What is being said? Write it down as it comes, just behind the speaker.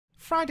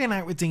Friday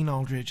Night with Dean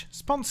Aldridge,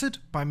 sponsored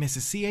by Mrs.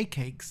 C.A.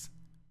 Cakes.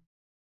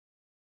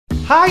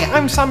 Hi,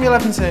 I'm Samuel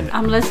Evanson.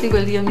 I'm Lesley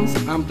Williams.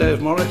 I'm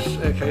Dave Morris,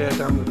 aka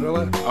Dan the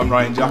Driller. I'm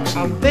Ryan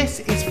Jackson. And this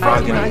is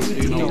Friday Night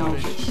with Dean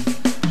Aldridge.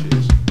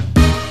 Cheers.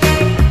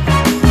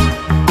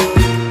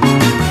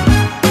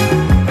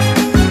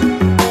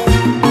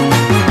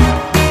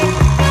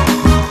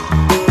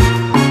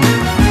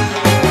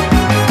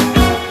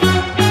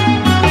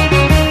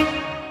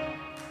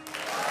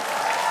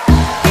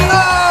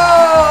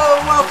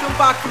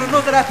 For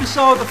another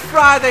episode of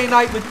Friday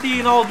Night with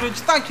Dean Aldridge.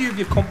 Thank you if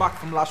you've come back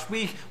from last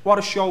week. What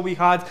a show we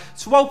had.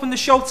 To open the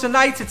show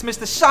tonight, it's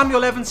Mr.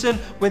 Samuel Evanson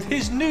with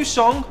his new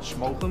song,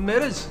 Smoke and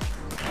Mirrors.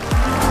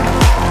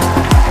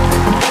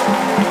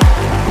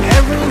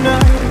 Every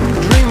night,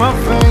 dream of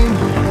fame.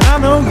 I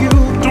know you,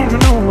 don't you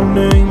know my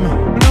name?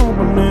 Know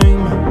my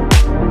name.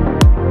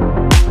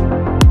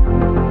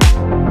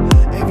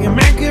 If you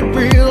make it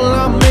real,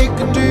 I'll make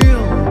a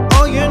deal.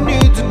 All you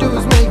need to do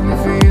is make me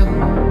feel.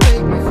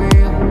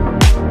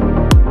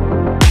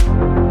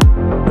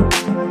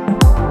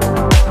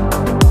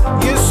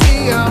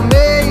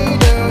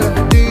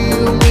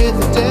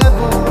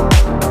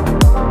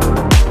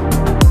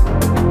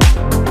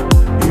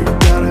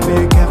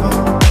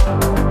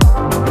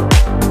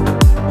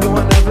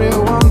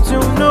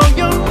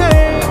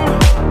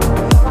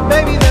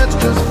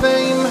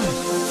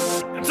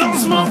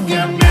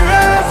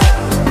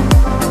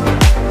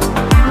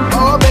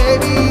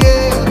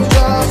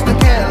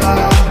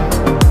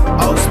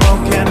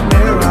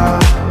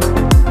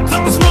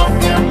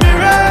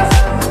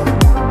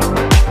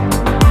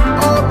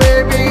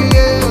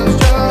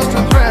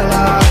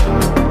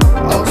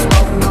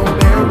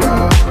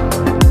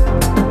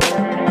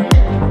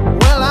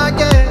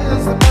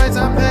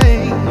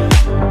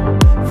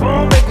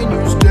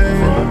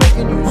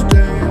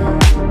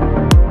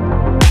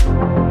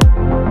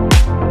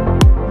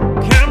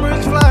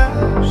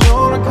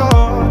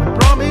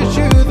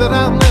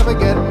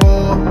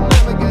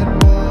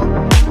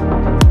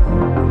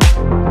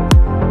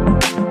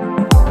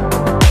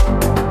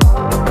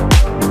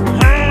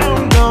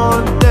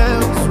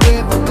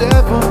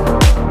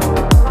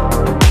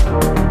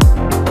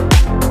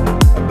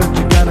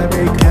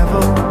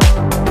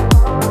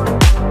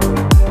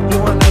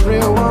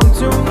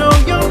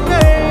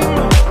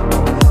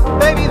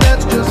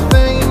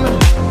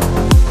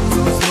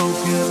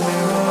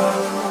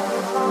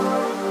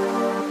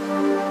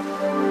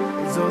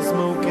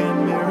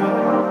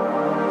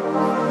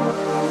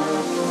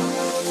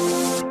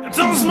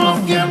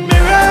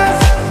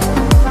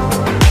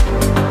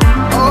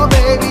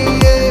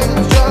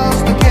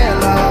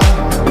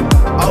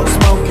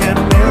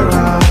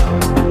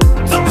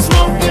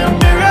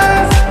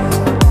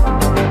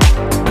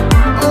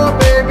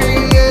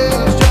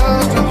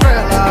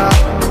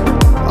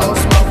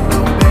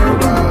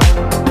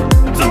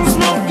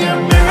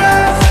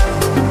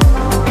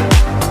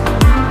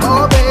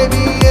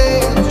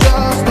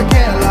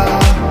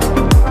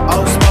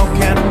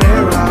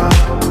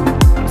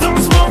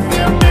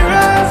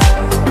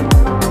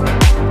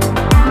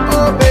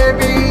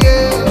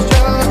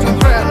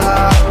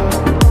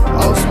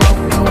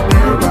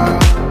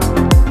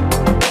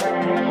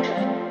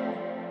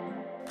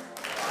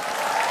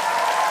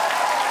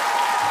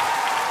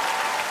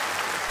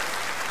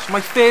 My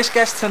first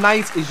guest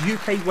tonight is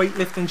UK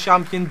weightlifting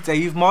champion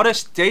Dave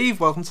Morris. Dave,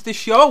 welcome to the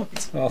show.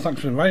 Well,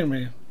 thanks for inviting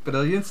me.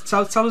 Brilliant.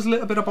 Tell us a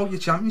little bit about your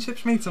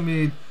championships, mate. I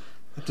mean,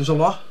 there's a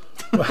lot.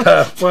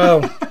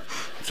 Well,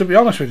 to be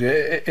honest with you,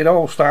 it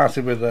all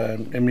started with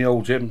in my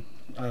old gym,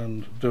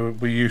 and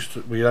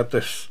we had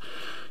this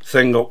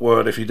thing up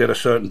where if you did a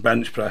certain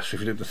bench press,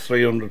 if you did the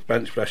 300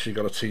 bench press, you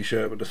got a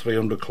t-shirt with the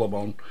 300 club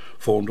on,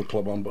 400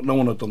 club on, but no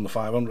one had done the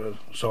 500,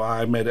 so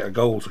I made it a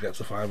goal to get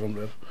to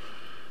 500.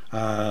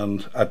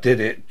 And I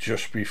did it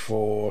just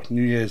before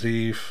New Year's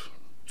Eve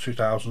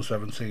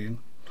 2017,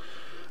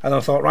 and I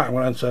thought, right, I'm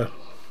going to enter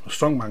a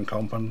strongman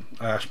comp, and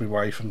I asked my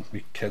wife and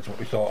my kids what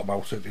we thought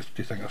about it. Do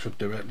you think I should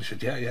do it? And they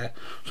said yeah.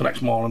 So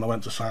next morning I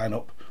went to sign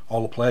up.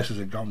 All the places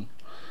had gone,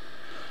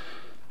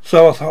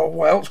 so I thought,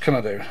 what else can I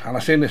do? And I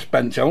seen this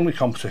bench only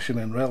competition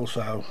in Rill,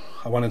 so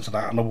I went into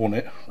that and I won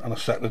it, and I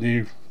set the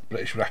new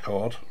British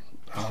record,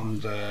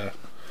 and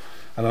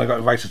then I got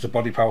invited to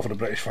Body Power for the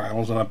British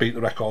finals, and I beat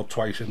the record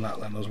twice in that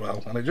then as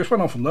well. And it just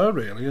went on from there,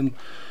 really. And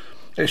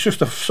it's just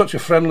such a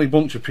friendly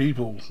bunch of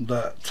people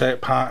that take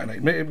part in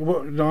it.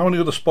 You know, how many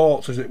other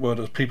sports is it where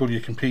there's people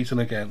you're competing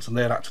against and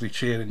they're actually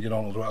cheering you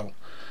on as well?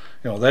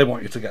 You know, they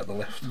want you to get the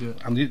lift, yeah,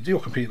 and you're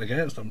competing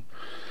against them.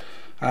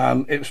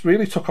 And it's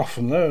really took off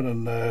from there.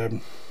 And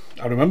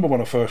I remember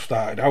when I first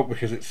started out,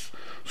 because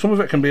some of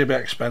it can be a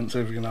bit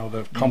expensive, you know,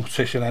 the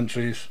competition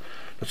entries,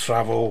 the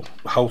travel,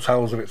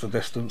 hotels if it's a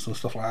distance and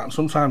stuff like that. And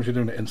sometimes you're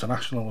doing it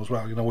international as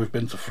well. You know, we've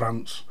been to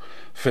France,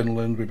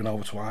 Finland, we've been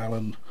over to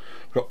Ireland,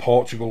 we've got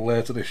Portugal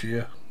later this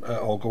year,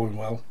 all going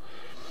well.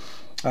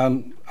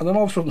 And then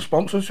all of a sudden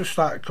sponsors just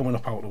started coming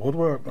up out of the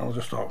woodwork, and I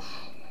just thought,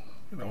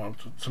 you know,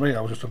 to me, I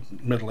was just a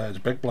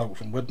middle-aged big bloke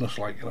from Widnes,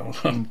 like, you know,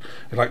 and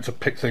he liked to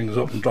pick things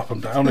up and drop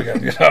them down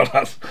again, you know.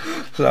 That's,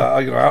 so,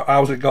 you know,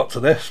 how's it got to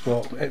this?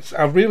 But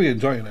I'm really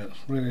enjoying it,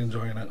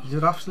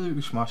 You're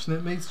absolutely smashing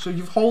it, mate. So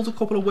you've held a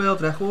couple of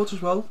world records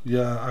as well.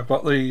 Yeah, I've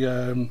got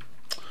the...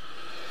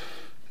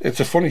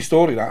 it's a funny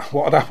story that.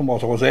 What had happened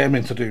was I was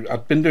aiming to do...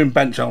 I'd been doing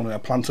bench only, I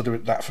planned to do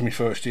that for my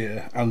first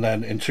year, and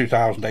then in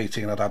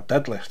 2018 I'd had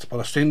deadlift. But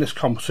I'd seen this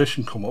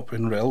competition come up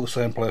in Rill, the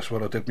same place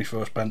where I did my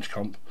first bench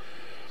comp.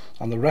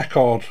 And the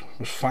record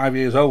was 5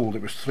 years old.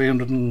 It was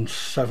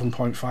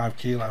 307.5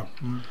 kilo.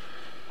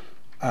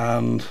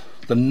 And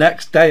the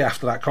next day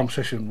after that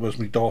competition was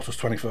my daughter's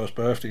 21st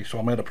birthday, so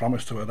I made a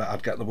promise to her that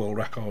I'd get the world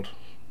record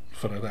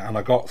for it, and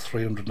I got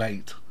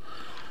 308,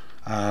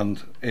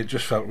 and it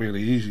just felt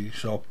really easy.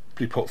 So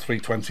he put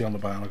 320 on the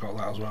bar, and I got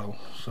that as well.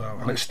 So,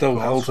 and it's still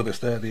held to this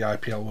day, the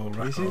IPL world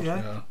record. Is it,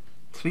 yeah?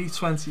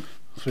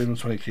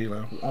 320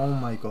 kilo. Oh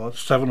my God.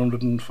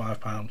 705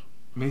 pounds.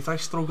 Mate, I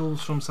struggle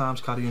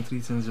sometimes carrying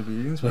 3 tins of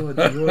beans,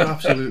 but you're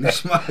absolutely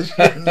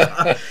smashing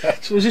that.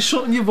 So is this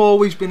something you've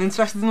always been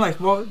interested in? Like,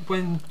 what,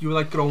 when you were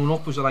like growing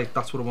up, was it like,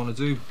 that's what I want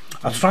to do?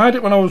 I tried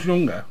it when I was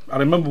younger. I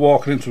remember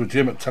walking into a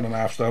gym at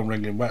 10.5 stone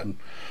ring in Wetton.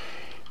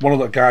 One of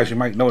the guys, you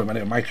might know him,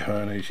 anyway, Mike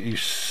Ahern, he's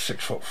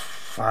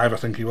 6'5", I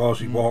think he was.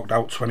 He walked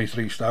out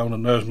 23 stone,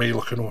 and there's me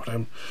looking up at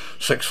him,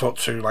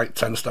 6'2", like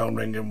 10 stone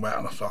ring in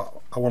Wetton. I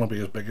thought, I want to be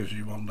as big as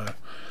you one day.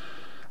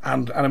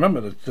 And I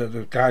remember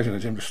the guys in the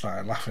gym just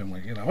started laughing,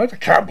 like, you know, I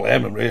can't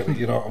blame them really,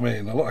 you know what I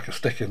mean? I look like a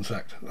stick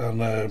insect.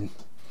 And,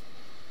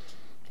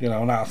 you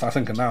know, now I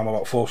think now I'm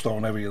about 4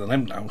 stone heavier than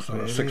him now, so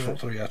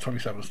 6'3", yeah,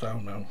 27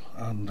 stone now.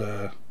 And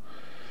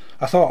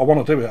I thought, I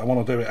want to do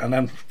it, and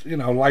then, you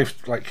know,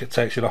 life, like, it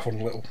takes you off on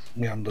little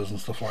meanders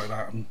and stuff like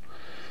that, and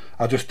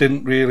I just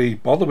didn't really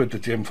bother with the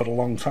gym for a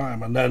long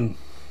time. And then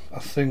I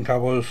think I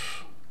was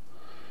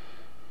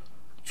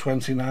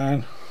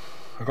 29,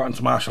 I got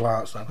into martial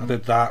arts then. I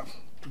did that,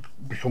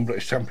 become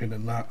British champion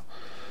in that,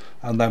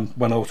 and then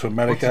went over to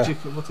America.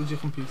 What did you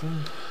compete in?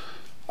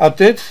 I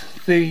did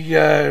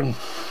the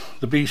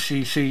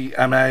BCC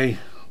MA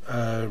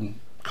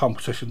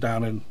competition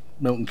down in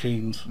Milton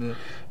Keynes,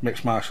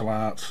 mixed martial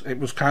arts. It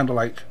was kind of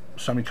like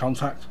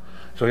semi-contact,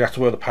 so you had to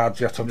wear the pads,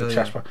 you had to have the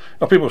chest pad.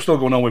 Now, people are still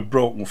going on with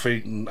broken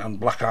feet and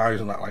black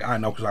eyes and that, like, I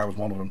know because I was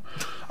one of them.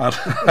 And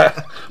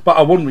but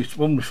I won my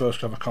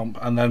first ever comp,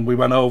 and then we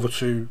went over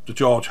to the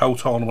George Howe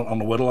tournament on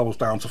the Whittle. I was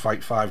down to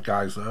fight 5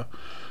 guys there,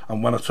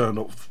 and when I turned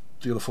up,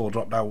 the other 4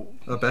 dropped out.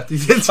 I bet he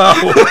did. So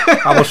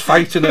I was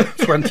fighting at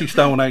 20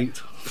 stone 8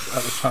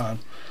 at the time.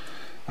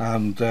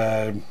 And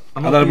then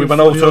we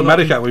went over to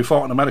America. We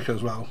fought in America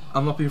as well.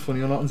 I'm not being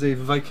funny or nothing,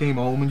 Dave. If I came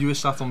home and you were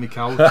sat on my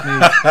couch,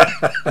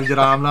 mate, with your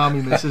arm around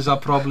me missus,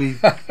 I'd probably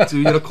do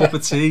you a cup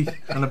of tea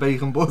and a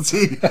bacon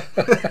butty.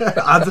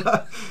 I'd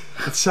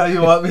tell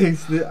you what, mate,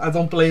 I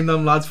don't blame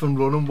them lads from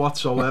running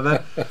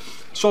whatsoever.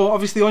 So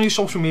obviously on your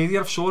social media,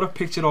 I've saw a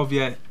picture of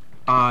you,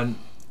 and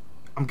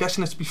I'm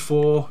guessing it's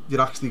before you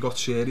actually got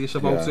serious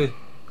about it.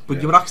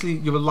 But you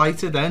were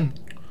lighter then,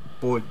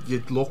 but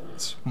you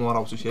looked more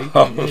out of shape.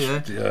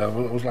 Yeah,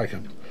 it was like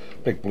a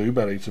big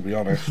blueberry, to be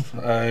honest.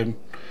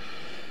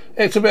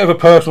 It's a bit of a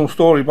personal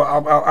story, but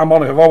I'm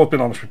honest. I've always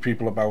been honest with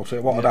people about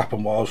it. What had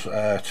happened was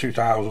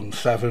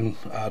 2007,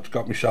 I'd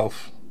got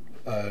myself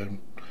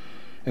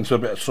into a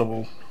bit of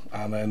trouble,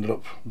 and I ended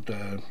up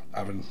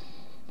having,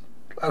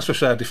 let's just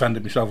say, I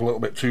defended myself a little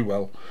bit too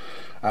well,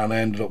 and I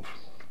ended up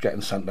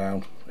getting sent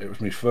down. It was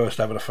my first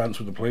ever offence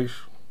with the police.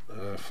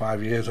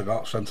 5 years I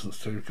got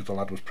sentenced to, because the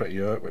lad was pretty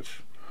hurt,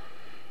 which,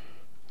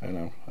 you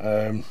know,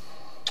 and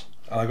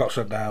I got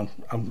sent down,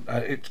 and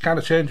it kind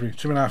of changed me.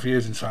 2.5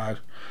 years inside,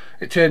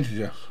 it changes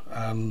you,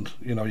 and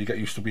you know, you get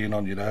used to being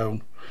on your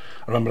own.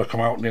 I remember I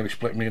come out and nearly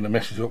split me and the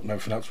missus up and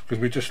everything else, because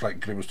we just,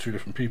 like, it was 2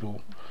 different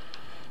people.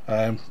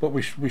 But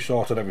we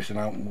sorted everything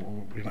out,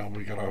 and, you know,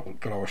 we got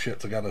our shit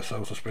together,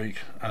 so to speak,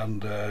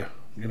 and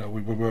you know,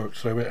 we worked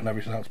through it and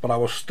everything else. But I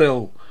was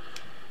still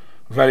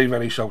very,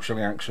 very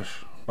socially anxious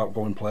about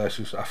going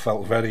places. I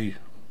felt very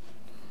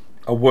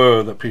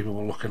aware that people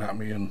were looking at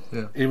me, and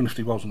even if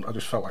they wasn't, I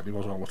just felt like they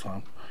was all the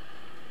time.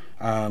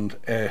 And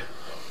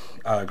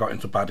I got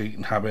into bad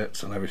eating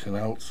habits and everything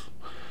else.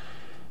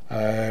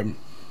 I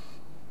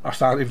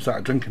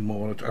started drinking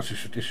more. I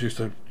just used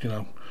to, you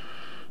know,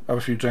 have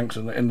a few drinks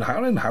in the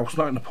house,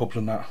 not in the pubs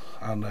and that,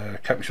 and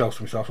kept myself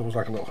to myself. I was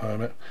like a little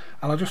hermit,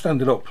 and I just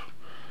ended up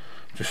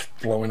just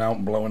blowing out.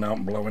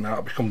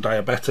 I become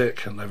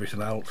diabetic and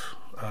everything else,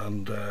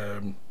 and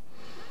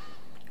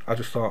I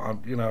just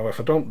thought, you know, if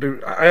I don't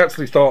do... I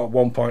actually thought at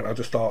one point, I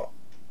just thought,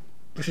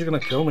 this is going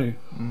to kill me.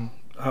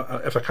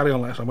 If I carry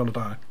on like this, I'm going to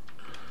die.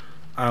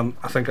 And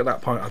I think at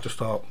that point, I just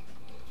thought,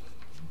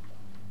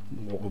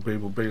 what will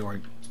be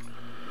like.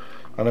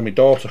 And then my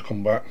daughter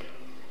come back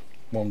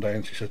one day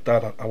and she said,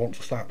 Dad, I want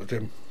to start the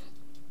gym.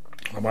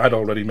 And I'd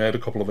already made a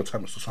couple of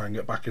attempts to try and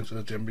get back into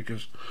the gym,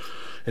 because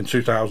in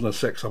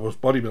 2006 I was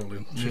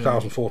bodybuilding.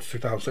 2004 to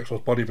 2006 I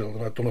was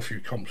bodybuilding. I'd done a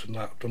few comps in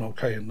that, done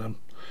okay in them.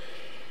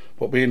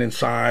 But being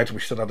inside, we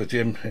still had a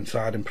gym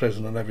inside in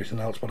prison and everything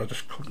else, but I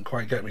just couldn't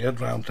quite get my head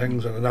around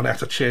things. And then I had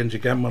to change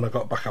again when I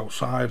got back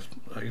outside,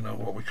 you know,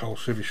 what we call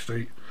Civvy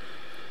Street.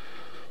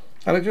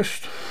 And I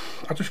just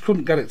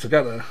couldn't get it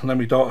together. And then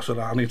my daughter said,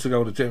 I need to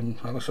go to the gym.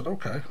 And I said,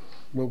 okay,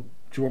 well,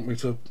 do you want me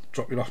to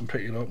drop you off and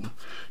pick you up? And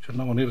she said,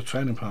 no, I need a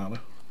training partner.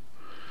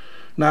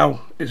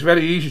 Now, it's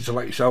very easy to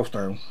let yourself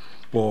down,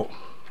 but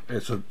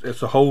it's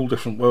a whole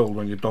different world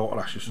when your daughter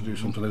asks you to do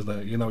something, isn't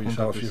it? You know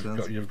yourself,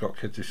 100%. you've got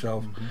kids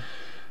yourself.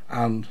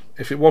 And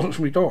if it wasn't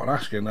for my daughter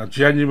asking, I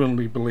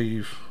genuinely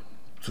believe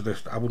to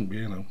this I wouldn't be,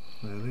 you know.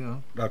 Really, yeah.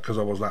 Because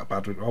I was that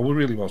bad with, I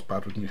really was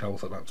bad with my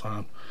health at that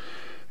time.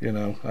 You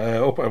know, I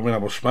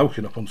was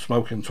smoking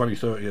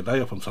 20-30 a day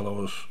up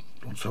until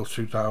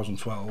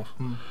 2012.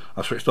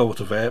 I switched over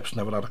to vapes,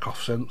 never had a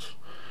cough since.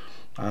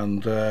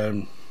 And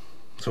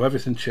so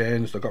everything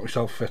changed, I got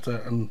myself fitter,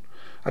 and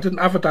I didn't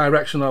have a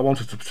direction I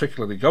wanted to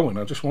particularly go in.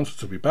 I just wanted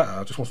to be better,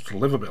 I just wanted to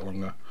live a bit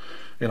longer.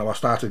 You know, I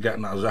started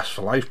getting that zest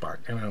for life back,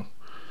 you know.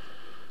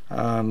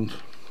 And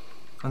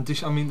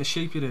this, I mean, the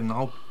shape you're in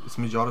now, it's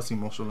majority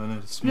muscle in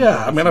it.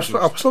 Yeah, I mean, I've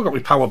still got my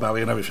power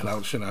belly and everything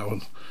else, you know.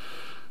 And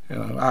you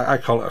know, I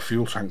call it a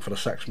fuel tank for a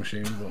sex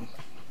machine, but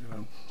you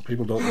know,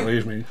 people don't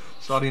believe me.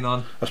 Sorry,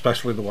 none.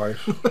 Especially the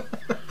wife.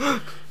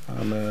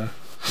 And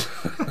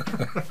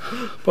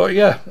but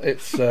yeah,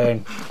 it's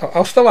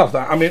I'll still have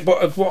that. I mean,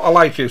 but what I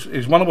like is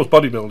when I was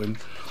bodybuilding,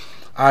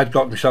 I'd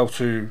got myself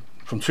to,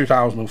 from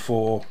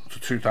 2004 to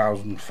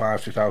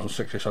 2005,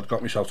 2006, I'd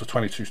got myself to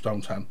 22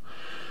 stone 10.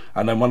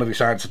 And then when I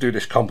decided to do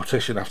this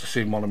competition after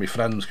seeing one of my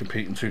friends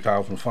compete in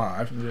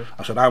 2005,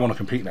 I said, I want to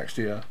compete next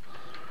year.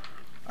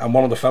 And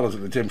one of the fellas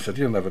at the gym said,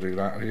 you'll never do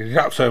that. And his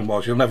exact term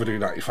was, you'll never do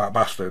that, you fat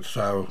bastard.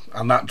 So,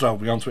 and that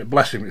drove me onto it.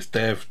 Bless him, it's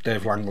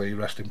Dave Langley,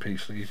 rest in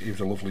peace. He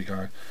was a lovely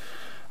guy.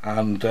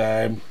 And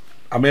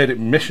I made it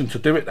mission to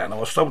do it then. I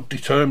was so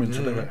determined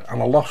to do it.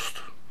 And I lost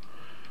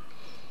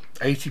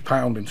 80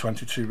 pounds in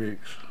 22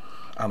 weeks.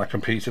 And I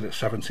competed at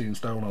 17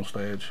 stone on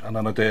stage. And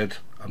then I did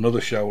another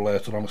show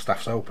later on, the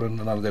Staff's Open,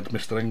 and then I did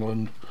Mr.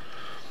 England.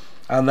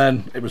 And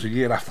then it was a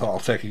year after, I thought I'll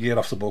take a year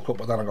off the bulk up,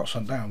 but then I got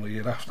sent down the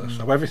year after.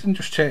 So everything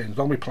just changed.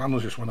 All my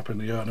plans just went up in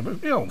the air. And it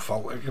was my own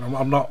fault. You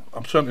know,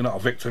 I'm certainly not a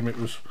victim. It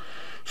was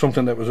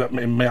something that was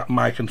in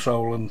my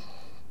control, and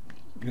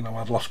you know,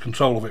 I'd lost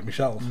control of it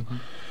myself.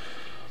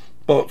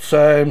 But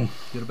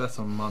you're a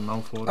better man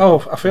now for it. Oh,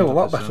 I feel 100%. A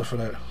lot better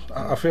for it.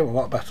 I feel a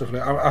lot better for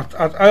it.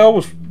 I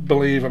always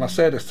believe, and I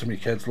say this to my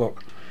kids,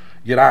 look,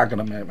 you are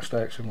going to make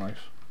mistakes in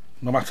life.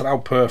 No matter how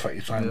perfect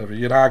you try and live,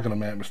 you are going to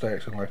make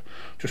mistakes in life.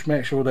 Just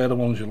make sure they're the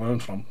ones you learn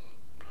from,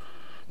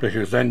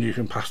 because then you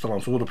can pass them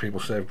on to other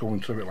people, say,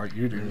 going through it like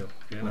you do.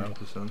 You know.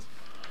 100%.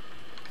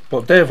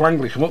 But Dave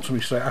Langley came up to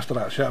me straight after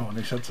that show, and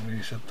he said to me,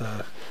 he said,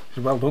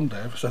 well done,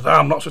 Dave. I said,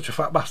 I'm not such a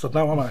fat bastard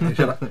now, am I? He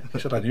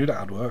said, I knew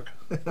that'd work.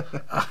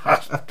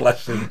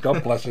 Bless him,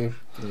 God bless him.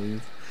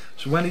 Brilliant.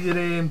 So when are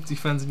you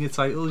defending your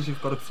titles?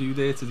 You've got a few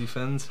there to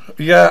defend.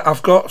 Yeah,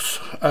 I've got,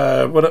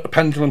 we're at the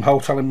Pendulum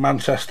Hotel in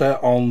Manchester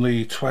on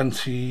the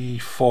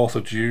 24th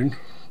of June.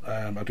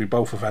 I do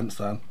both events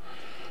then.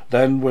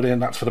 Then we're in,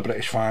 that's for the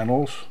British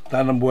finals.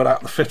 Then we're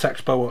at the Fit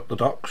Expo at the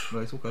Docks.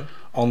 Right, okay.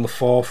 On the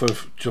 4th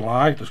of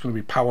July, there's going to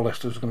be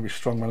powerlifters, there's going to be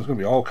strongmen, there's going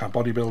to be all kind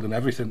of bodybuilding,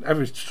 everything.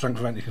 Every strength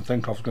event you can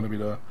think of is going to be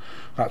there.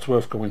 That's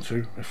worth going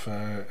to if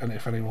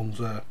anyone's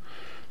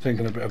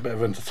thinking a bit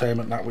of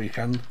entertainment that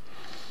weekend.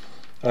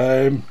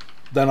 Then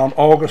on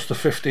August the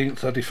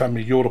 15th, I defend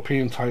my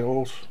European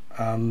titles,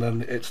 and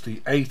then it's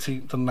the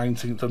 18th and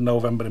 19th of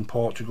November in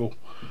Portugal.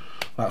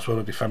 That's where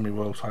I defend my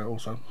world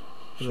titles then.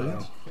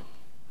 So.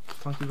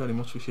 Thank you very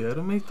much for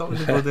sharing, mate. That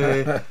was a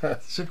good,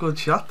 it's a good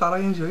chat. That I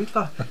enjoyed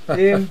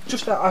that.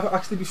 Just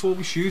actually, before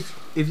we shoot,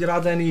 if you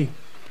had any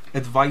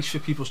advice for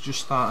people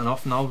just starting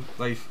off now,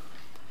 like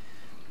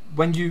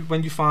when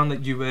you found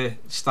that you were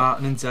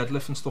starting in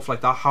deadlift and stuff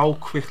like that, how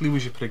quickly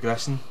was you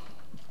progressing?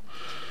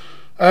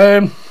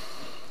 Very,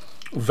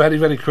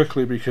 very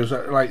quickly, because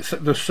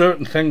there's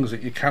certain things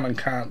that you can and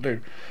can't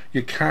do.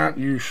 You can't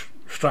use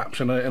straps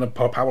in a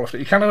powerlifting.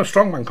 You can in a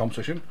strongman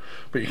competition,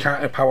 but you can't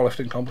in a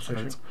powerlifting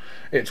competition. Right.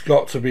 It's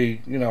got to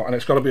be, you know, and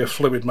it's got to be a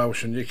fluid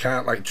motion. You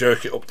can't like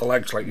jerk it up the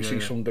legs like you see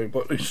some do,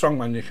 but in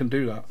strongman you can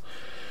do that.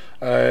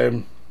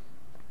 And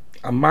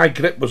my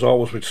grip was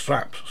always with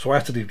straps, so I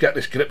had to get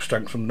this grip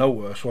strength from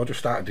nowhere, so I just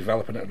started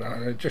developing it,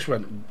 and it just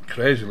went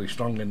crazily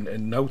strong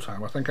in no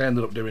time. I think I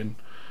ended up doing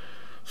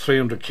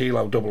 300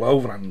 kilo double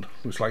overhand.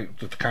 It's like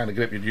the kind of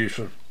grip you'd use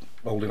for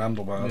holding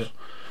handlebars.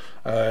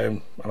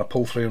 And I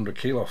pulled 300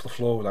 kilo off the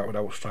floor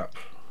without straps,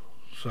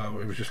 so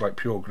it was just like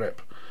pure grip.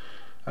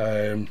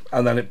 And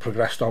then it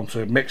progressed on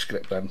to mixed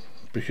grip then,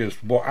 because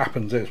what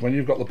happens is when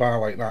you've got the bar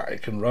like that,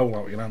 it can roll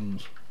out your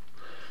hands.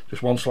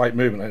 Just one slight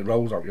movement and it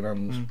rolls out your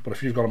hands. But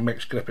if you've got a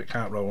mixed grip, it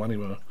can't roll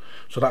anywhere,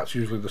 so that's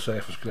usually the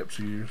safest grip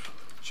to use.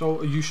 So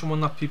are you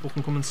someone that people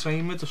can come and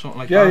train with or something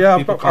like that? Yeah,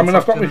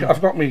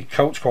 I've got my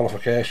coach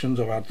qualifications.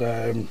 I've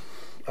had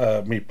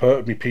my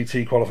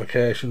PT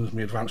qualifications,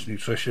 my advanced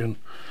nutrition.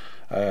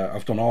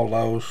 I've done all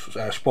those,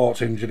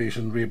 sports injuries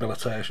and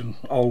rehabilitation,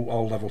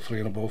 all level 3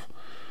 and above.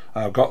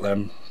 I got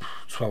them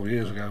 12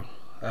 years ago.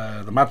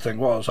 The mad thing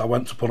was, I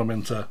went to put them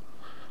into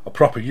a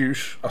proper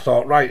use. I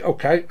thought, right,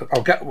 okay,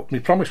 my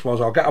promise was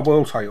I'll get a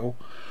world title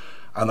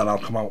and then I'll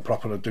come out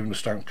proper doing the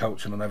strength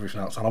coaching and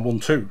everything else. And I won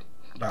 2.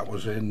 That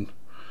was in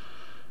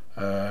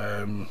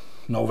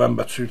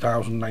November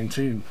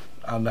 2019.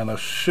 And then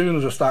as soon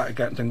as I started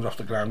getting things off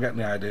the ground, getting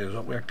the ideas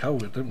up, we had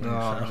COVID, didn't we?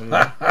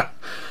 Yeah.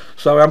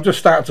 So I'm just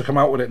starting to come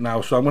out with it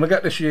now. So I'm going to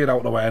get this year out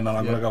of the way, and then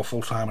I'm going to go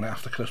full time on it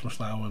after Christmas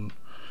now. And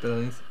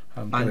brilliant.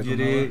 And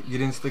your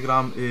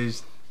Instagram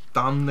is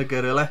Damn the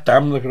Gorilla.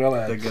 Damn the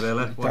Gorilla. The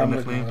Gorilla. What a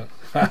nickname.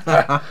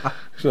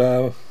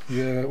 So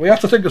yeah, we have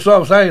to think of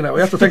something. Saying it, we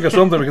have to think of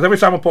something, because every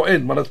time I put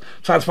in, when I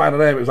tried to find a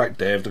name, it was like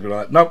Dave the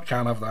Gorilla. Nope,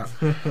 can't have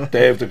that.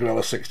 Dave the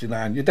Gorilla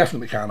 69. You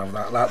definitely can't have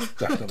that. That's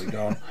definitely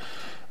gone.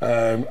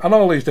 And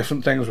all these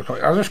different things were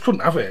coming. I just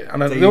couldn't have it.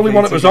 And then the only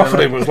one that was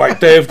offered him was like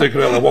Dave the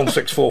Gorilla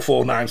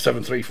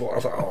 164497334. I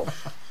was like, oh.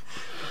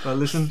 Well,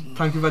 listen,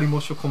 thank you very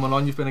much for coming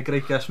on. You've been a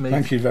great guest, mate.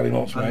 Thank you very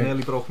much, mate. I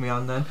nearly broke my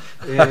hand then.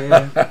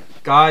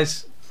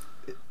 Guys,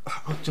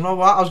 do you know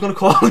what? I was going to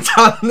call him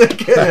Dan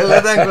the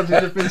Gorilla then, because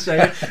you've just been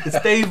saying. It's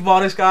Dave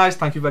Morris, guys.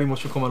 Thank you very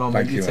much for coming on.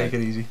 Thank you, take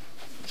it easy.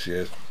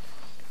 Cheers.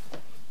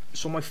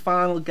 So my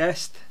final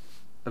guest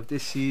of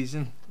this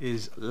season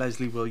is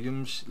Lesley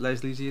Williams.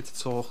 Lesley's here to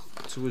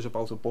talk to us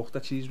about a book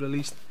that she's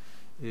released.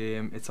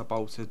 It's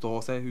about her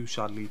daughter who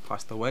sadly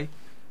passed away.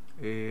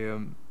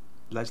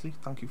 Lesley,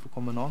 thank you for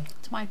coming on.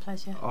 It's my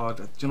pleasure. Oh,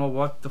 do you know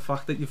what? The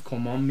fact that you've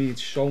come on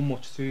means so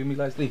much to me,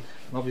 Lesley.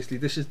 And obviously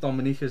this is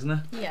Dominique, isn't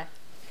it? Yeah.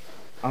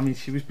 I mean,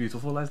 she was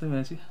beautiful, Lesley,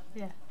 wasn't she?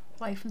 Yeah.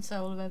 Life and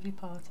soul of every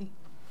party.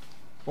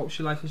 What was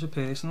she like as a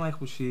person?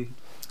 Like, was she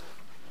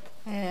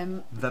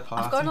the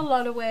party? I've got a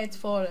lot of words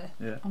for her.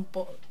 Yeah.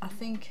 But I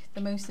think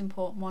the most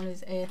important one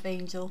is Earth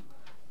Angel,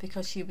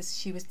 because she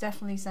was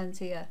definitely sent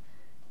here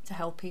to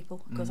help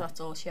people, because that's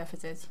all she ever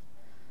did.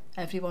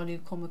 Everyone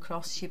who'd come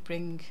across, she'd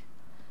bring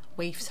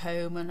waifs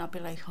home, and I'd be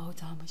like, oh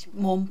damn,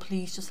 Mum,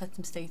 please just let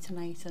them stay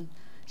tonight. And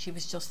she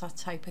was just that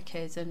type of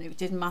kid, and it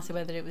didn't matter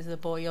whether it was a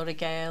boy or a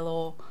girl,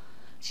 or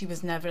she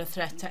was never a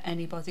threat to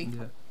anybody.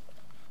 Yeah.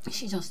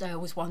 She just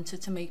always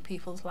wanted to make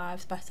people's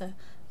lives better,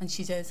 and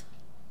she did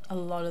a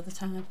lot of the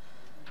time.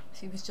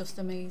 She was just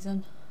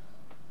amazing.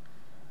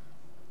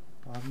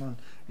 Bad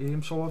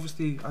man. So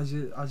obviously, as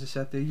you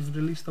said there, you've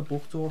released a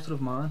book, Daughter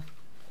of Mine.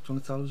 Do you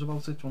want to tell us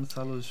about it? Do you want to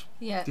tell us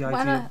the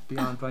idea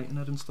behind writing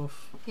it and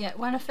stuff? Yeah,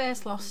 when I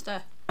first lost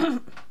her,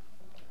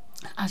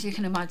 as you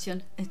can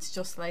imagine, it's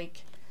just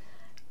like,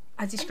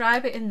 I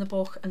describe it in the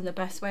book, and the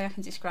best way I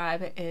can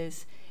describe it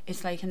is,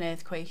 it's like an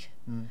earthquake.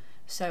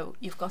 So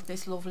you've got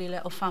this lovely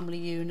little family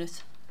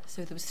unit.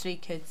 So there was 3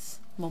 kids,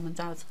 mum and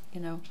dad, you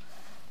know,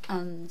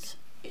 and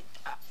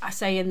I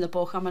say in the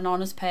book, I'm an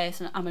honest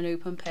person, I'm an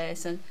open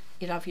person.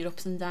 You have your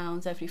ups and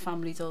downs, every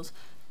family does,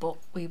 but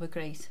we were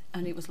great,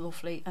 and it was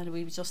lovely, and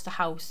we were just a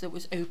house that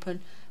was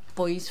open.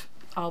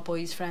 Our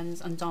boys'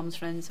 friends and Dom's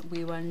friends,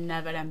 we were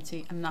never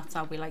empty, and that's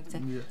how we liked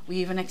it. Yeah. We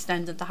even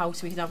extended the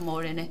house, we could have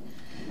more in it.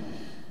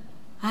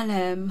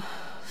 And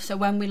so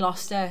when we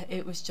lost her,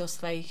 it was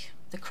just like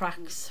the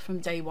cracks from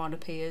day one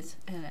appeared,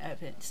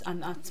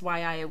 and that's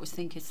why I always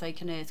think it's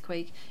like an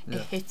earthquake. Yeah.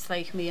 It hits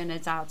like me and her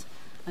dad,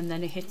 and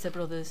then it hits her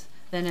brothers,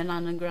 then her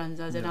nan and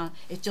granddad, and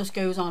it just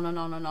goes on and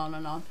on and on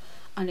and on,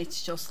 and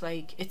it's just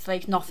like, it's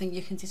like nothing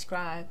you can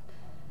describe.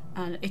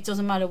 And it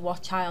doesn't matter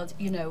what child,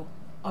 you know,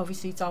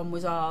 obviously Dom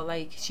was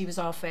she was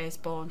our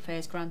first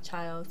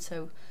grandchild,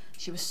 so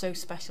she was so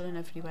special in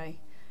every way,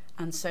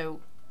 and so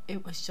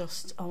it was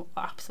just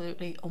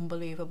absolutely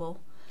unbelievable.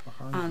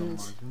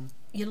 And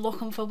you're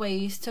looking for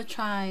ways to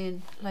try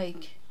and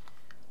like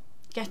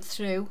get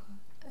through,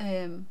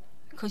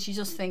 because you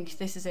just think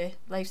this is it,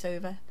 life's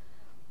over.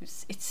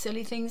 It's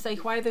silly things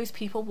like, why are those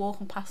people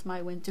walking past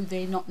my window? Do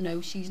they not know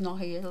she's not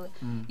here?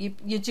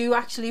 You do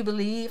actually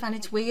believe, and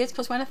it's weird,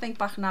 because when I think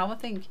back now, I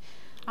think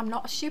I'm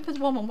not a stupid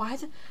woman.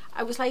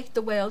 I was like,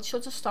 the world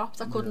should have stopped.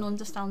 I couldn't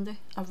understand it.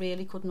 I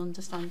really couldn't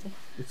understand it.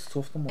 It's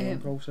tough, the mourning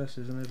process,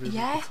 isn't it?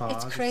 Yeah,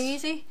 it's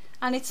crazy.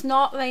 And it's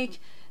not like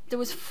there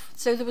was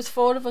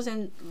 4 of us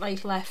in,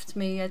 like, left,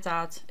 me, her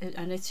dad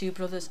and her 2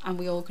 brothers, and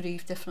we all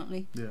grieved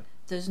differently. Yeah.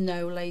 There's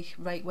no like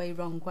right way,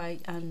 wrong way,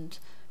 and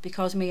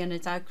because me and her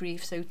dad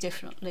grieve so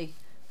differently,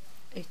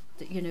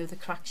 you know, the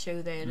cracks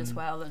show there as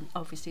well, and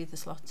obviously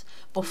there's lots.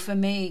 But for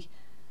me,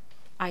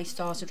 I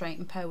started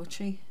writing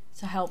poetry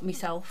to help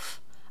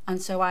myself,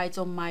 and so I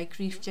done my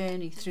grief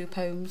journey through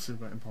poems. Through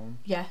writing poems.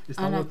 Yeah. Is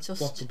that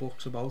what the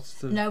book's about?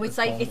 No, it's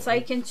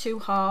like in 2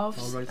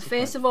 halves. Oh, right,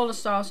 first of all, I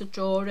started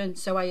drawing,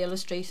 so I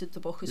illustrated the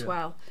book as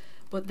well.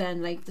 But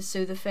then, like, the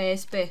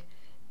first bit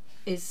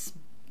is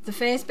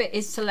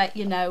to let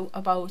you know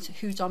about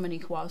who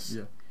Dominique was.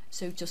 Yeah.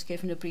 So just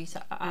giving a brief,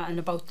 and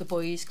about the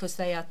boys, because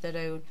they had their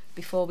own.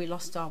 Before we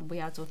lost Dom, we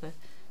had other.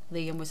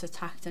 Liam was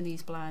attacked and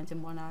he's blind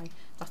in one eye.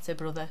 That's her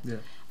brother. Yeah.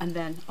 And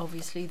then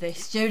obviously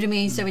this. Do you know what I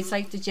mean? So it's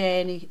like the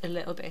journey a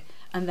little bit,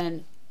 and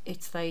then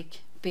it's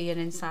like being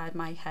inside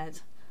my head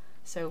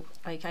So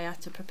like I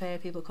had to prepare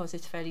people because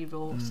it's very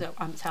raw. So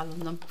I'm telling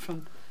them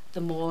from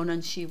the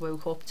morning she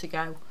woke up to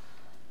go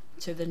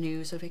to the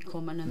news of it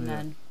coming, and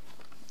then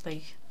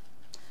like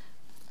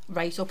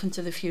right up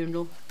into the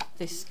funeral.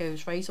 This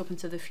goes right up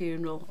into the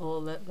funeral,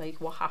 all the like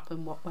what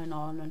happened, what went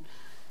on,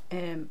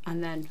 and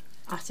then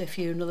at the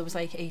funeral there was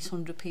like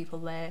 800 people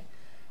there.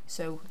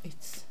 So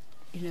it's,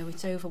 you know,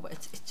 it's over.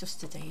 It's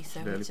just a day.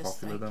 So really it's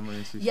just popular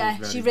like, then, yeah,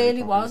 very, she very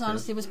really was. popular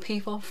Honestly, there was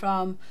people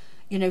from,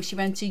 you know, she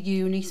went to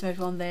uni, so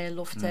everyone there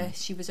loved her. Mm.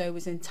 She was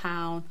always in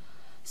town,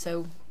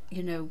 so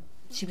you know,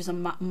 she was a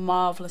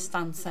marvellous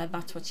dancer.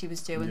 That's what she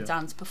was doing: Yeah.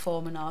 dance,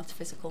 performing arts,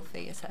 physical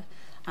theatre,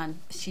 and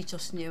she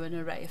just knew an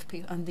array of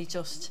people. And they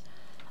just,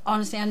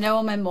 honestly, I know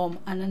I'm my mum,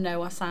 and I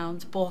know I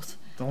sound, but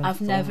I've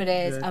never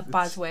heard a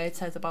bad word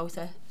said about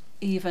her,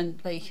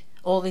 even like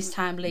all this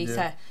time later.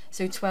 Yeah.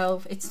 So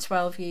it's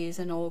 12 years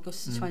in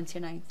August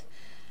 29th,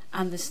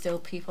 and there's still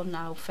people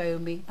now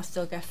phone me. I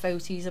still get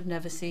photos I've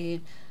never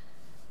seen.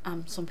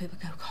 Some people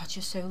go, God,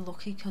 you're so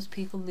lucky, because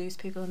people lose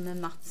people, and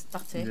then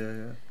that's it. Yeah,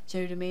 yeah. Do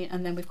you know what I mean?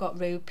 And then we've got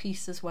road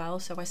peace as well.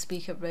 So I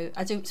speak at road.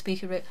 I don't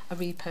speak at road. I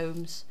read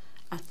poems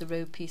at the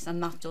road peace,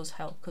 and that does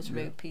help, because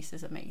road peace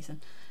is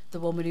amazing. The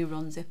woman who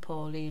runs it,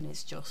 Pauline,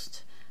 is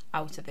just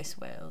out of this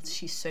world.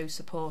 She's so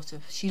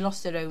supportive. She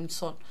lost her own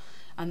son,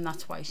 and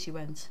that's why she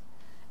went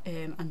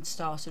and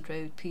started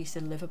road peace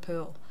in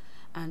Liverpool,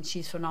 and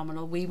she's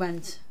phenomenal. We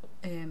went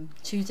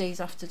 2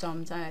 days after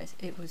Dom died.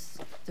 It was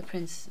the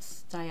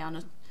Princess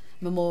Diana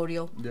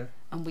memorial,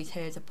 and we'd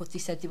heard it, but they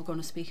said they were going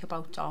to speak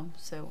about Dom,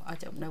 so I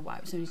don't know why.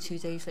 It was only 2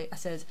 days later. I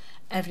said,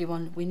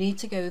 everyone, we need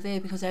to go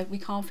there, because we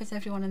can't fit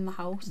everyone in the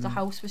house. The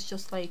house was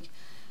just like,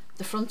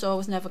 the front door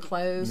was never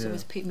closed. It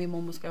was my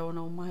mum was going,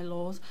 oh my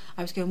lord.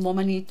 I was going, Mum,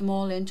 I need them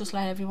all in, just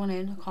let everyone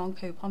in, I can't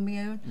cope on my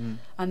own.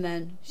 And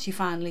then she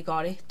finally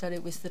got it, that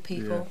it was the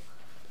people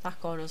that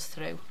got us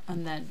through.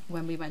 And then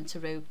when we went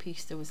to road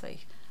peace, there was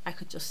like, I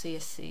could just see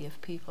a sea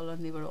of people,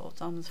 and they were all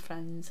Dom's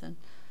friends, and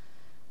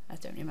I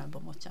don't remember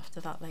much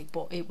after that, like,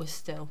 but it was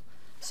still.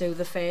 So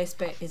the first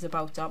bit is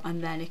about Dom,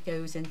 and then it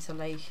goes into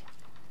like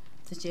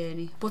the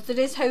journey. But there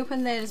is hope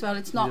in there as well.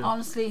 It's not,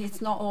 honestly,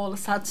 it's not all a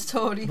sad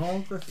story.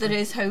 No, there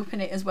is hope in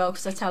it as well,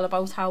 because I tell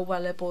about how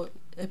well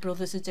her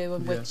brothers are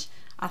doing, which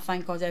I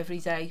thank God every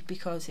day,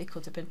 because that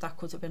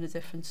could have been a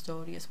different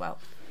story as well.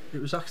 It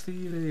was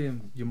actually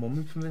your mum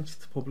who convinced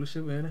you to publish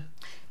it, weren't it?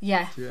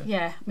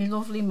 Yeah. My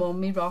lovely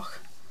mum, me rock.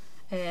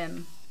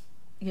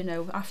 You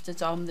know, after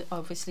Dom,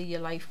 obviously your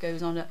life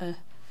goes on a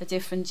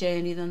different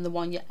journey than the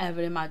one you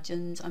ever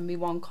imagined, and my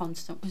one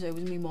constant was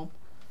always my mum.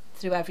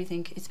 Through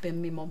everything, it's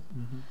been my mum.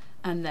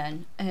 And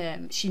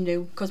then she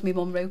knew, because my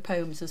mum wrote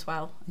poems as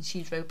well, and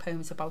she wrote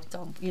poems about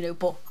Dom, you know,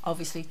 but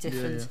obviously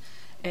different,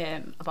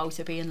 about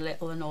her being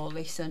little and all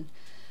this. And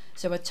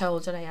so I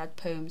told her I had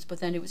poems, but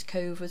then it was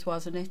COVID,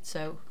 wasn't it?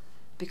 So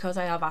because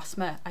I have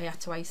asthma, I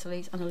had to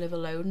isolate, and I live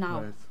alone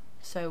now.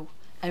 So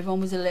everyone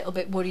was a little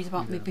bit worried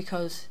about me,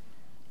 because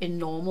in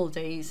normal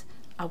days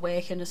I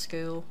work in a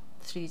school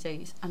 3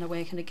 days, and I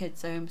work in a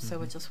kids home,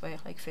 so I just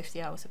work like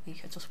 50 hours a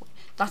week.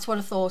 That's what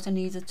I thought I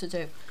needed to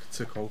do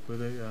to cope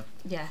with it.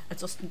 I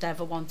just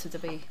never wanted to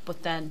be.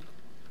 But then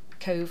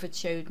COVID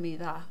showed me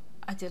that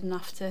I didn't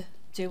have to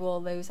do all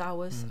those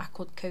hours. I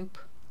could cope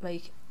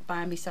like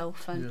by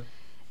myself, and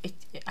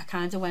I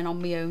kind of went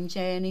on my own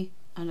journey,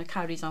 and I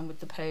carried on with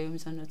the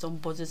poems, and I done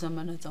Buddhism,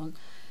 and I done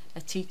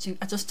teaching.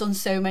 I just done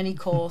so many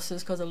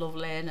courses, because I love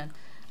learning.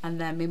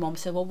 And then my mum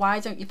said, well, why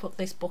don't you put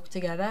this book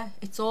together?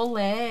 It's all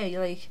there,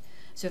 like.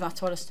 So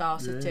that's what I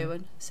started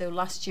doing. So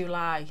last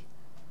July,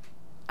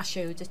 I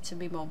showed it to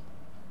my mum.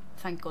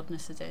 Thank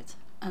goodness I did.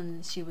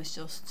 And she was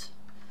just,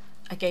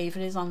 I gave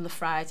it on the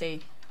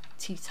Friday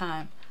tea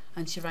time,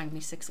 and she rang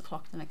me 6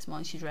 o'clock the next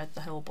morning. She'd read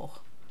the whole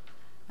book,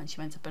 and she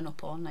went, I've been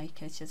up all night,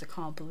 and she says, I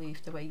can't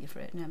believe the way you've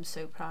written it. I'm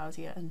so proud of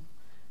you. And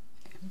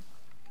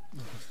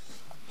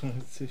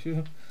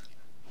tissue.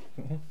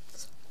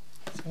 It's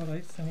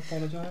alright, don't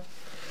apologise.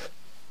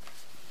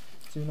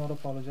 Do not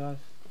apologise.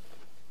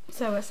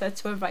 so I said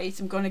to her, right,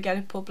 I'm going to get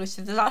it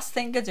published. The last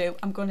thing I do,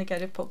 I'm going to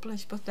get it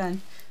published. But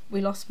then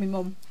we lost my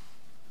mum.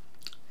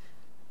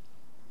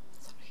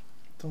 Sorry.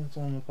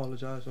 Don't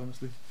apologise,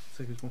 honestly.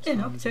 Take as much In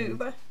time as you need.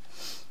 October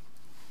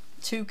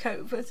to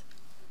COVID.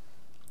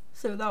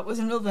 So that was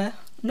another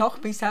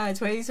knock me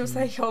sideways. I was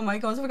like, oh my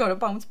God, we've got to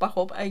bounce back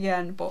up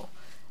again. But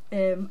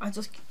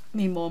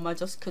my mum, I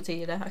just could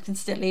hear her. I can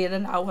still hear her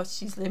now as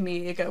she's in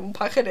me ear going,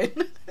 pack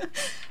it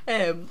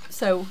in.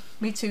 So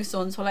my two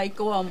sons were like,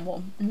 go on,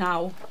 Mum,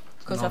 now.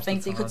 Because I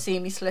think they could see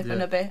me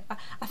slipping a bit.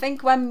 I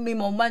think when my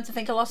mum went, I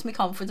think I lost my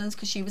confidence,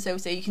 because she was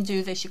always saying, you can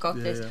do this, you got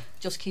this,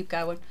 just keep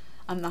going.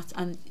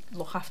 And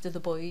look after the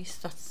boys.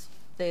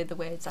 They're the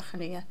words I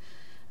can hear.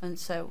 And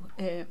so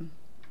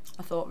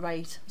I thought,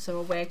 right, so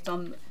I worked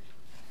on,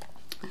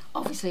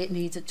 obviously it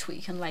needed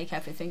tweaking like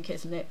everything,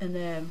 isn't it?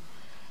 And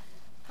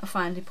I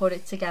finally put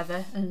it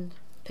together and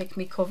picked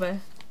me cover,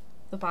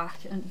 the back,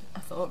 and I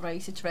thought,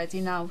 right, it's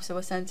ready now. So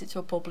I sent it to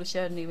a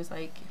publisher, and he was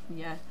like,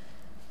 yeah,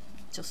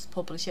 just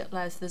publish it,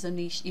 Les, there's a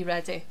niche, you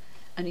ready?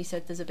 and he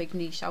said there's a big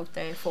niche out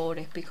there for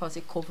it because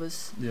it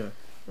covers,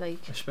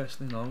 like,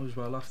 especially now as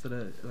well, after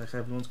it, like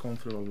everyone's going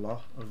through a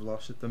lot of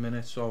loss at the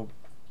minute, so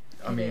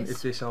I mean,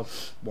 if this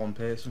helps one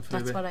person through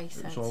that's it, what I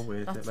said. it's all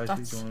worth it.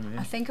 Lesley, do you know what I mean?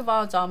 I think of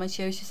our Dharma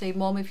shows, you say,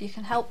 Mum, if you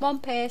can help one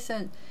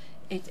person,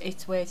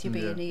 it's worth you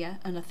being here.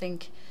 And I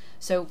think,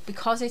 so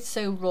because it's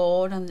so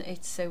raw and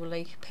it's so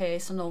like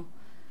personal,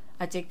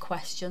 I did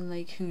question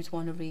like who'd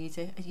want to read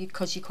it,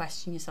 because you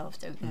question yourself,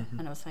 don't you?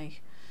 And I was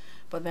like,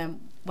 but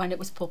then when it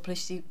was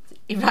published, he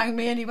rang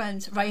me and he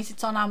went, right,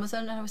 it's on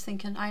Amazon. And I was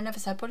thinking, I never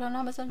said put it on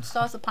Amazon.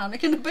 Started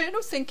panicking a bit, and I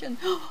was thinking,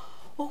 oh,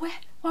 what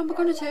am I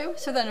going to do?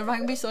 So then I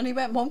rang my son, he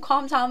went, Mum,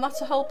 calm down, that's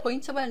the whole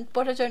point. I went,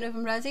 but I don't know if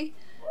I'm ready.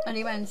 And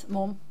he went,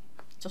 Mum,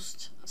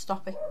 just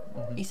stop it.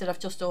 He said, I've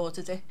just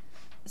ordered it.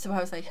 So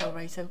I was like, oh,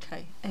 right,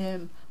 okay.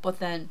 But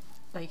then,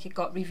 like, it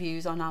got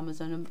reviews on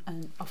Amazon,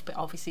 and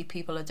obviously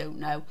people I don't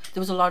know.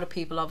 There was a lot of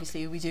people,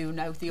 obviously, who we do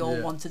know, they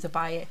all wanted to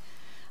buy it.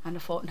 And I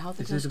thought, now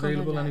they're Is it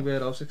available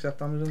anywhere else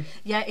except Amazon?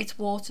 Yeah, it's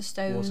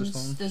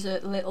Waterstones. There's a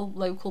little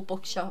local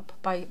bookshop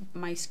by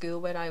my school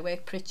where I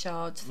work,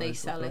 Pritchard's, they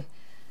sell it.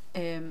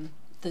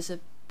 There's a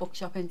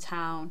bookshop in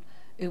town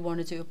who want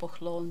to do a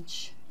book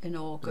launch in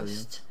August.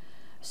 Brilliant.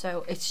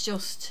 So it's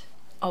just,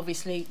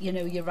 obviously, you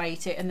know, you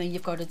write it and then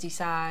you've got to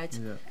decide,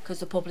 because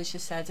the publisher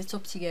said it's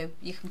up to you,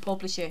 you can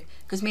publish it,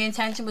 because my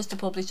intention was to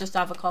publish, just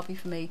have a copy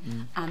for me,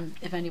 and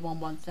if anyone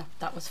wants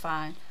that was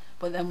fine.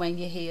 But then when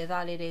you hear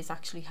that it is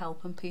actually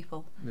helping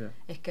people,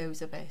 it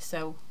goes a bit.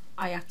 So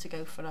I had to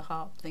go for a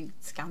hard thing,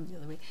 scan the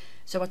other way.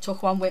 So I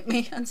took one with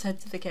me and said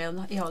to the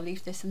girl, yeah, I'll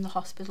leave this in the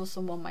hospital,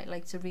 someone might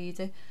like to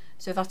read it.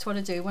 So that's what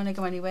I do when I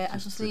go anywhere. I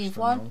just leave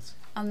one,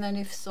 and then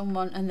if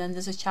someone, and then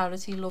there's a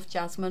charity, Love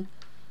Jasmine,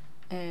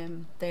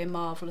 they're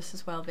marvellous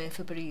as well, they're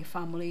for bereaved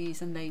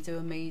families and they do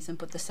amazing,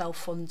 but they're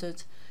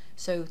self-funded,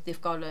 so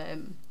they've got a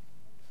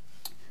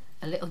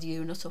little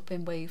unit up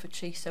in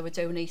Wavertree, so I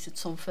donated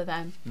some for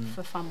them,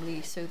 for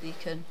families, so they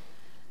can,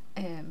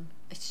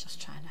 it's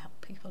just trying to help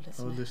people,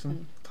 isn't it?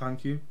 Listen,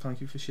 thank you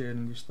for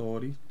sharing your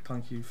story,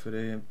 thank you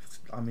for,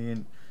 I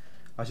mean,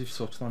 as you've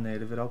touched on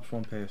there, if it helps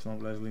one person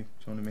out, Lesley,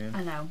 do you know what I mean?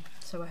 I know,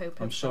 so I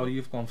hope I'm sorry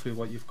you've gone through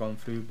what you've gone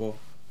through, but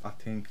I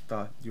think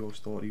that your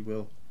story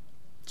will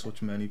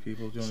touch many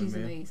people, do you know what I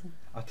mean? She's amazing.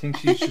 I think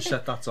she should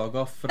set that dog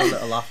off for a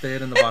little laugh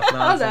there in the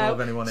background. I know,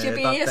 anyone she'd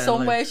be here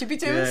somewhere, like, she'd be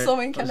doing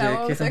something, I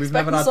know, I was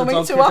expecting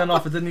something to happen.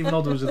 Off. I didn't even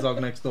know there was a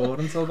dog next door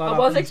until that I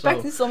was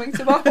expecting something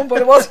to happen,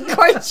 but I wasn't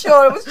quite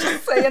sure, I was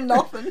just saying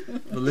nothing.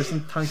 But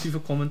listen, thank you for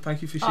coming,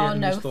 thank you for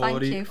sharing your story.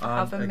 Thank you for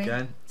having me,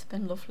 it's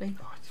been lovely.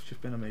 Oh, it's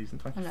just been amazing,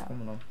 thank you for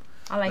coming on.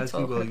 I like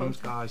Lesley talking Williams,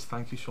 about guys,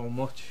 thank you so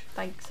much.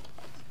 Thanks.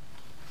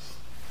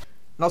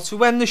 Now,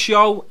 to end the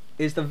show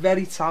is the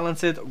very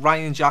talented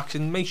Ryan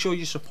Jackson. Make sure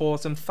you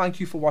support him. Thank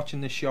you for watching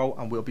this show,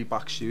 and we'll be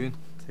back soon.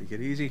 Take it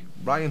easy,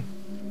 Ryan.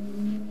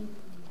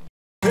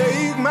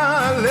 Take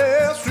my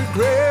last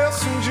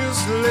regrets and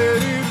just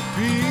let it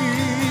be.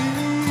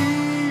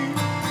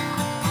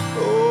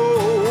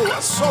 Oh, I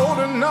sold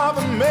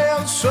another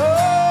man's soul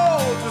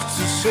just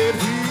to set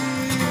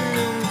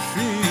him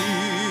free.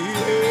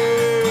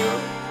 Yeah.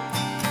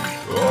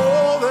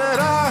 All that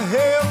I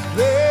have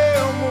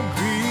there will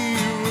be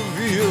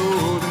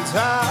revealed in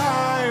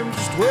time.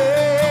 Just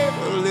wait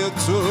a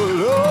little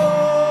longer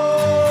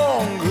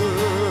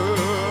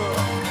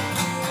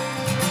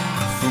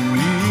for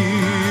me.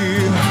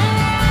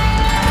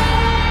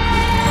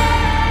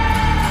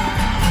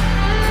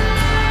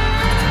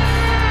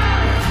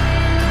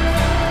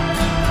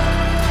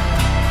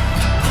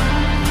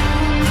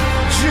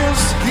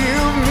 Just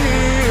give me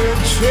a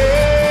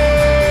chance.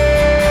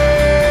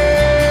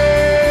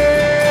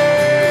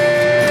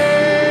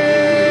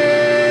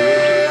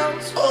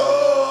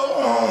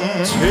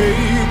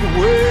 Take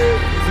away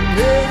the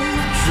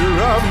nature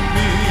of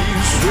me,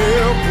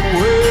 strip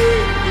away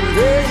the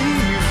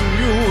days, and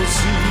you'll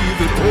see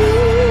that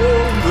all